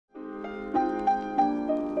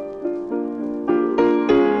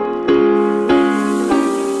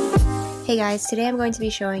Hey guys, today I'm going to be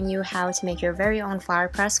showing you how to make your very own flower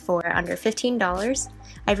press for under $15.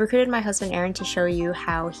 I've recruited my husband Aaron to show you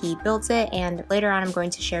how he builds it, and later on I'm going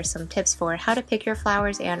to share some tips for how to pick your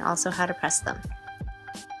flowers and also how to press them.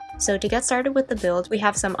 So to get started with the build, we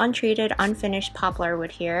have some untreated, unfinished poplar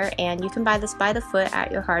wood here, and you can buy this by the foot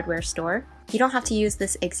at your hardware store. You don't have to use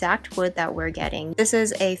this exact wood that we're getting. This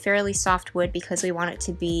is a fairly soft wood because we want it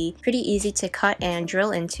to be pretty easy to cut and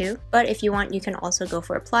drill into. But if you want, you can also go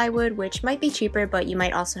for plywood, which might be cheaper, but you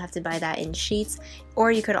might also have to buy that in sheets.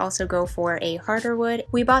 Or you could also go for a harder wood.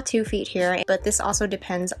 We bought 2 feet here, but this also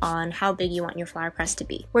depends on how big you want your flower press to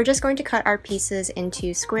be. We're just going to cut our pieces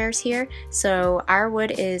into squares here. So our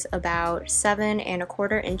wood is about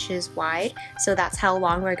 7¼ inches wide. So that's how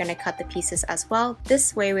long we're going to cut the pieces as well.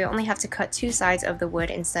 This way we only have to cut 2 sides of the wood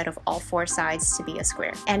instead of all 4 sides to be a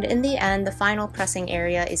square. And in the end, the final pressing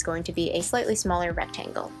area is going to be a slightly smaller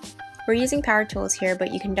rectangle. We're using power tools here,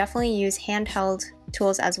 but you can definitely use handheld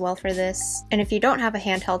tools as well for this. And if you don't have a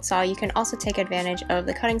handheld saw, you can also take advantage of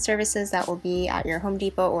the cutting services that will be at your Home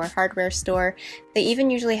Depot or hardware store. They even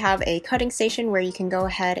usually have a cutting station where you can go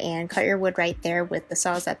ahead and cut your wood right there with the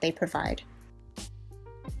saws that they provide.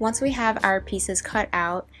 Once we have our pieces cut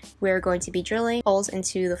out, we're going to be drilling holes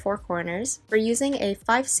into the 4 corners. We're using a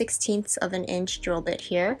 5/16 of an inch drill bit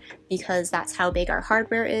here because that's how big our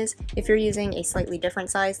hardware is. If you're using a slightly different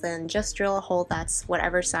size, then just drill a hole that's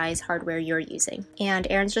whatever size hardware you're using. And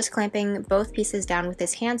Aaron's just clamping both pieces down with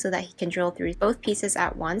his hand so that he can drill through both pieces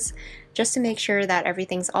at once, just to make sure that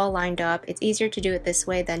everything's all lined up. It's easier to do it this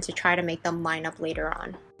way than to try to make them line up later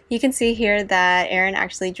on. You can see here that Aaron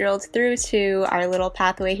actually drilled through to our little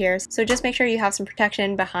pathway here, so just make sure you have some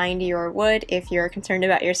protection behind your wood if you're concerned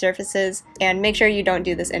about your surfaces, and make sure you don't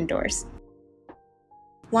do this indoors.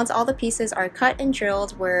 Once all the pieces are cut and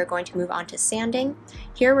drilled, we're going to move on to sanding.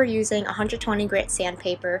 Here we're using 120 grit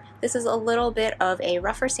sandpaper. This is a little bit of a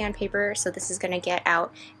rougher sandpaper, so this is going to get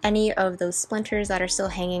out any of those splinters that are still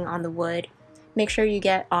hanging on the wood. Make sure you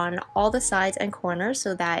get on all the sides and corners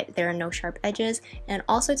so that there are no sharp edges, and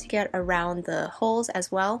also to get around the holes as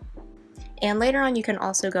well. And later on you can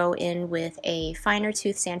also go in with a finer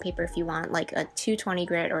tooth sandpaper if you want, like a 220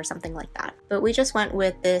 grit or something like that. But we just went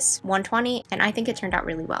with this 120 and I think it turned out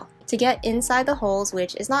really well. To get inside the holes,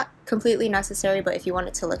 which is not completely necessary, but if you want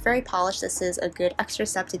it to look very polished, this is a good extra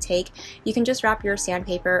step to take. You can just wrap your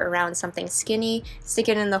sandpaper around something skinny, stick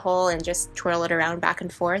it in the hole, and just twirl it around back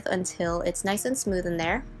and forth until it's nice and smooth in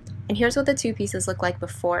there. And here's what the 2 pieces look like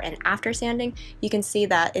before and after sanding. You can see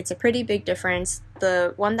that it's a pretty big difference.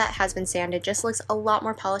 The one that has been sanded just looks a lot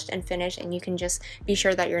more polished and finished, and you can just be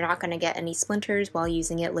sure that you're not going to get any splinters while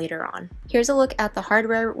using it later on. Here's a look at the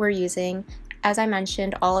hardware we're using. As I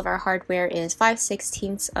mentioned, all of our hardware is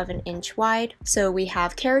 5/16 of an inch wide. So we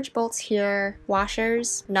have carriage bolts here,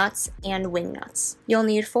 washers, nuts, and wing nuts. You'll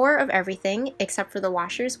need 4 of everything except for the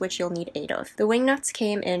washers, which you'll need 8 of. The wing nuts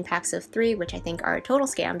came in packs of 3, which I think are a total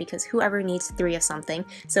scam because whoever needs 3 of something.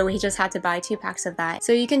 So we just had to buy 2 packs of that.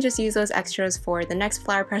 So you can just use those extras for the next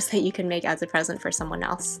flower press that you can make as a present for someone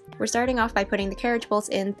else. We're starting off by putting the carriage bolts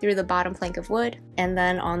in through the bottom plank of wood, and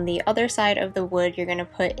then on the other side of the wood you're going to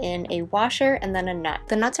put in a washer and then a nut.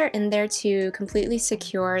 The nuts are in there to completely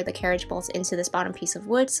secure the carriage bolts into this bottom piece of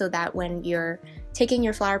wood so that when you're taking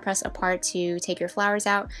your flower press apart to take your flowers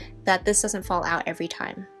out, that this doesn't fall out every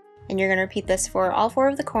time. And you're going to repeat this for all 4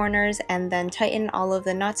 of the corners and then tighten all of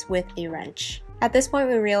the nuts with a wrench. At this point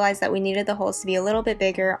we realized that we needed the holes to be a little bit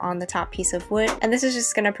bigger on the top piece of wood, and this is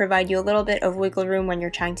just going to provide you a little bit of wiggle room when you're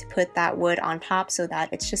trying to put that wood on top so that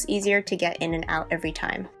it's just easier to get in and out every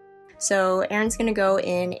time. So Aaron's going to go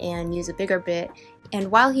in and use a bigger bit, and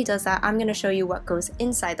while he does that, I'm going to show you what goes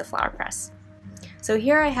inside the flower press. So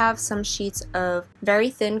here I have some sheets of very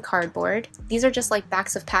thin cardboard. These are just like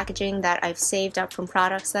backs of packaging that I've saved up from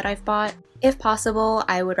products that I've bought. If possible,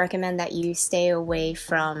 I would recommend that you stay away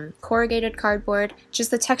from corrugated cardboard. Just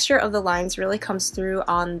the texture of the lines really comes through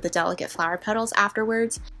on the delicate flower petals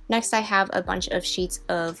afterwards. Next, I have a bunch of sheets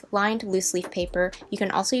of lined loose leaf paper. You can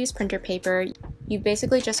also use printer paper. You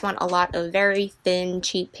basically just want a lot of very thin,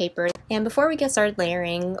 cheap paper. And before we get started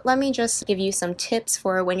layering, let me just give you some tips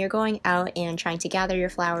for when you're going out and trying to gather your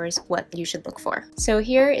flowers, what you should look for. So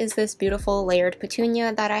here is this beautiful layered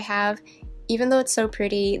petunia that I have. Even though it's so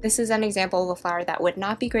pretty, this is an example of a flower that would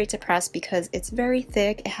not be great to press because it's very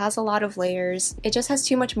thick, it has a lot of layers, it just has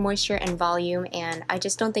too much moisture and volume, and I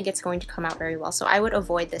just don't think it's going to come out very well, so I would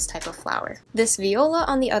avoid this type of flower. This viola,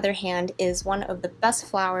 on the other hand, is one of the best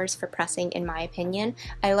flowers for pressing in my opinion.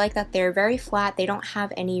 I like that they're very flat, they don't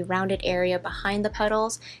have any rounded area behind the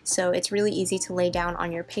petals, so it's really easy to lay down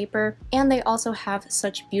on your paper, and they also have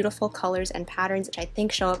such beautiful colors and patterns which I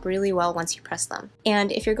think show up really well once you press them.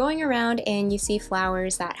 And if you're going around and you see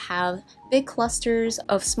flowers that have big clusters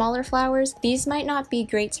of smaller flowers, these might not be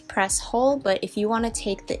great to press whole, but if you want to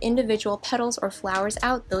take the individual petals or flowers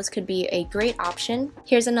out, those could be a great option.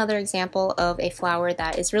 Here's another example of a flower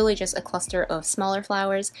that is really just a cluster of smaller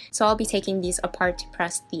flowers, so I'll be taking these apart to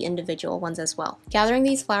press the individual ones as well. Gathering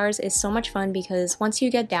these flowers is so much fun because once you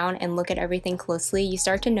get down and look at everything closely, you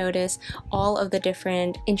start to notice all of the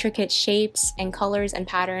different intricate shapes and colors and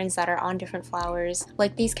patterns that are on different flowers,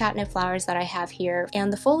 like these catnip flowers that I have here,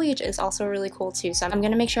 and the foliage is also really cool too. So I'm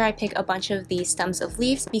going to make sure I pick a bunch of these stems of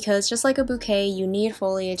leaves because just like a bouquet, you need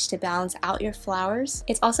foliage to balance out your flowers.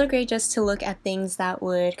 It's also great just to look at things that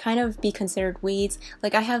would kind of be considered weeds.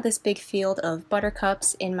 Like I have this big field of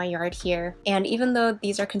buttercups in my yard here, and even though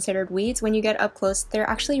these are considered weeds, when you get up close, they're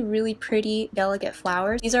actually really pretty, delicate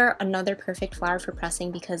flowers. These are another perfect flower for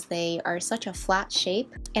pressing because they are such a flat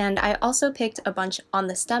shape. And I also picked a bunch on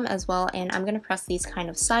the stem as well, and I'm going to press these kind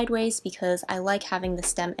of sideways because I like having the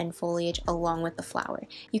stem and foliage along with the flower.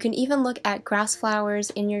 You can even look at grass flowers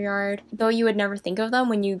in your yard. Though you would never think of them,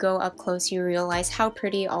 when you go up close you realize how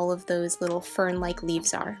pretty all of those little fern-like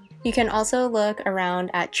leaves are. You can also look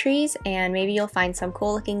around at trees and maybe you'll find some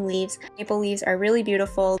cool looking leaves. Maple leaves are really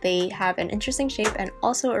beautiful. They have an interesting shape and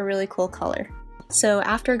also a really cool color. So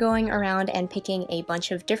after going around and picking a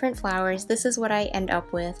bunch of different flowers, this is what I end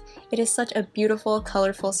up with. It is such a beautiful,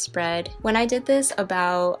 colorful spread. When I did this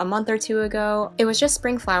about a month or two ago, it was just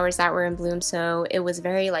spring flowers that were in bloom, so it was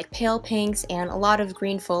very like pale pinks and a lot of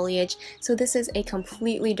green foliage. So this is a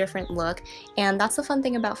completely different look, and that's the fun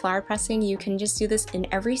thing about flower pressing. You can just do this in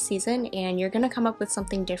every season and you're gonna come up with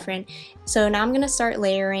something different. So now I'm gonna start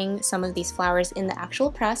layering some of these flowers in the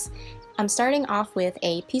actual press. I'm starting off with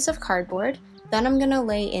a piece of cardboard. Then I'm gonna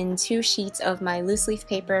lay in 2 sheets of my loose leaf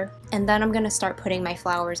paper, and then I'm gonna start putting my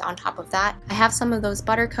flowers on top of that. I have some of those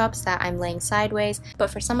buttercups that I'm laying sideways, but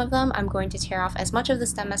for some of them I'm going to tear off as much of the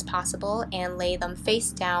stem as possible and lay them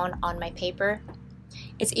face down on my paper.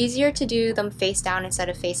 It's easier to do them face down instead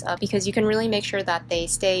of face up because you can really make sure that they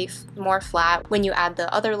stay more flat when you add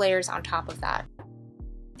the other layers on top of that.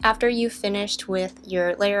 After you've finished with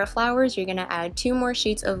your layer of flowers, you're gonna add 2 more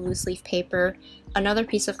sheets of loose leaf paper, another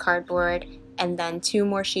piece of cardboard, and then 2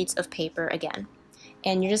 more sheets of paper again.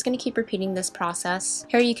 And you're just going to keep repeating this process.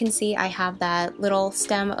 Here you can see I have that little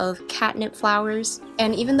stem of catnip flowers,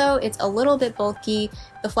 and even though it's a little bit bulky,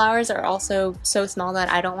 the flowers are also so small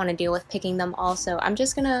that I don't want to deal with picking them all, so I'm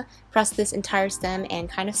just gonna press this entire stem and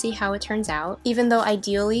kind of see how it turns out. Even though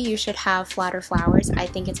ideally you should have flatter flowers, I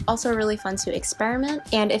think it's also really fun to experiment,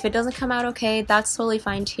 and if it doesn't come out okay, that's totally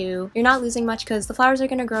fine too. You're not losing much because the flowers are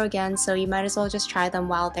going to grow again, so you might as well just try them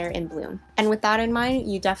while they're in bloom. And with that in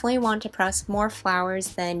mind, you definitely want to press more flowers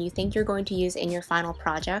than you think you're going to use in your final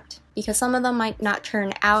project, because some of them might not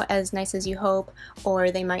turn out as nice as you hope, or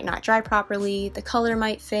they might not dry properly, the color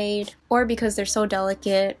might fade, or because they're so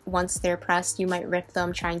delicate, once they're pressed you might rip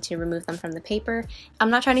them trying to remove them from the paper. I'm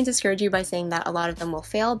not trying to discourage you by saying that a lot of them will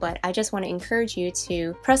fail, but I just want to encourage you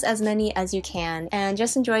to press as many as you can and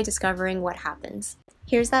just enjoy discovering what happens.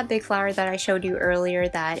 Here's that big flower that I showed you earlier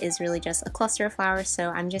that is really just a cluster of flowers, so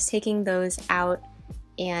I'm just taking those out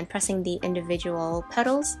and pressing the individual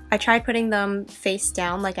petals. I tried putting them face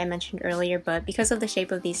down like I mentioned earlier, but because of the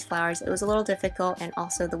shape of these flowers it was a little difficult, and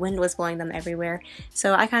also the wind was blowing them everywhere,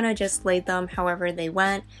 so I kind of just laid them however they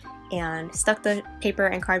went and stuck the paper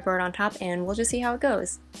and cardboard on top, and we'll just see how it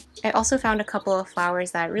goes. I also found a couple of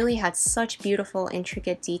flowers that really had such beautiful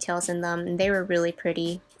intricate details in them, and they were really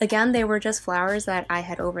pretty. Again, they were just flowers that I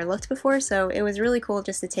had overlooked before, so it was really cool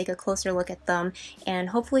just to take a closer look at them, and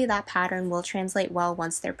hopefully that pattern will translate well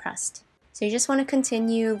once they're pressed. So you just want to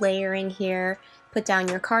continue layering here. Put down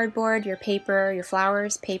your cardboard, your paper, your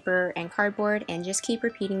flowers, paper, and cardboard, and just keep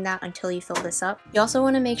repeating that until you fill this up. You also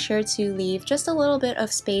want to make sure to leave just a little bit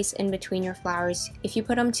of space in between your flowers. If you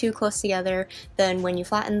put them too close together, then when you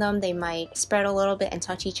flatten them, they might spread a little bit and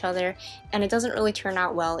touch each other, and it doesn't really turn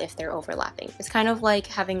out well if they're overlapping. It's kind of like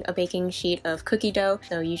having a baking sheet of cookie dough,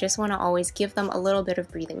 so you just want to always give them a little bit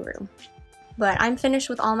of breathing room. But I'm finished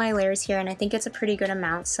with all my layers here, and I think it's a pretty good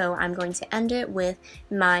amount, so I'm going to end it with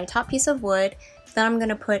my top piece of wood. Then I'm going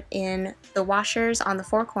to put in the washers on the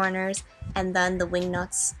 4 corners, and then the wing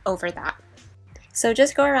nuts over that. So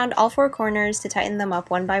just go around all 4 corners to tighten them up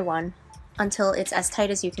one by one until it's as tight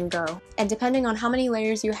as you can go. And depending on how many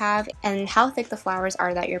layers you have and how thick the flowers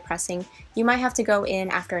are that you're pressing, you might have to go in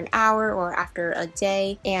after an hour or after a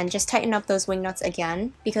day and just tighten up those wing nuts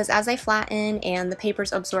again, because as they flatten and the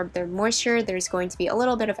papers absorb their moisture, there's going to be a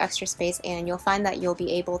little bit of extra space and you'll find that you'll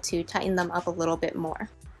be able to tighten them up a little bit more.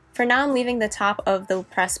 For now, I'm leaving the top of the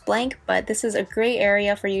press blank, but this is a great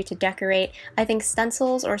area for you to decorate. I think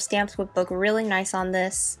stencils or stamps would look really nice on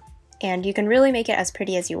this, and you can really make it as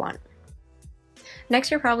pretty as you want. Next,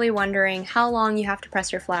 you're probably wondering how long you have to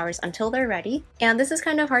press your flowers until they're ready. And this is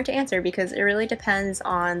kind of hard to answer because it really depends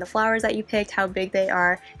on the flowers that you picked, how big they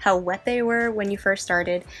are, how wet they were when you first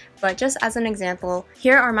started. But just as an example,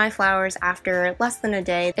 here are my flowers after less than a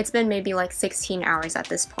day. It's been maybe like 16 hours at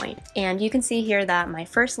this point. And you can see here that my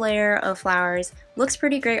first layer of flowers looks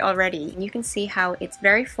pretty great already. You can see how it's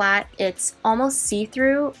very flat, it's almost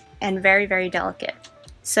see-through, and very, very delicate.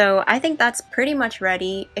 So I think that's pretty much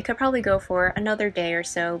ready. It could probably go for another day or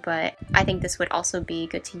so, but I think this would also be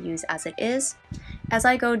good to use as it is. As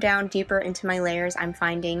I go down deeper into my layers, I'm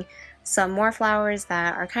finding some more flowers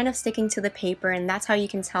that are kind of sticking to the paper, and that's how you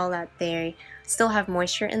can tell that they still have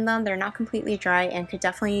moisture in them. They're not completely dry and could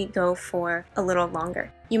definitely go for a little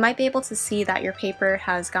longer. You might be able to see that your paper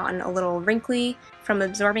has gotten a little wrinkly from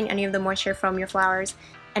absorbing any of the moisture from your flowers,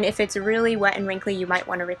 and if it's really wet and wrinkly, you might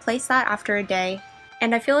want to replace that after a day.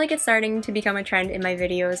 And I feel like it's starting to become a trend in my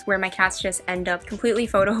videos where my cats just end up completely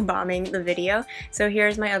photobombing the video. So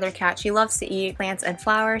here's my other cat. She loves to eat plants and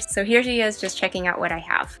flowers, so here she is just checking out what I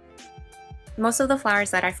have. Most of the flowers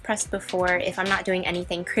that I've pressed before, if I'm not doing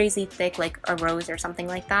anything crazy thick like a rose or something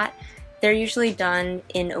like that, they're usually done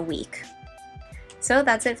in a week. So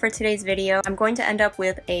that's it for today's video. I'm going to end up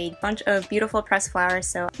with a bunch of beautiful pressed flowers,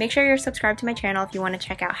 so make sure you're subscribed to my channel if you want to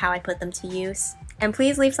check out how I put them to use. And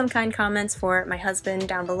please leave some kind comments for my husband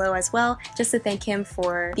down below as well, just to thank him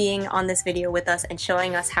for being on this video with us and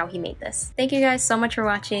showing us how he made this. Thank you guys so much for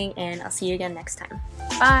watching, and I'll see you again next time.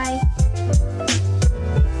 Bye!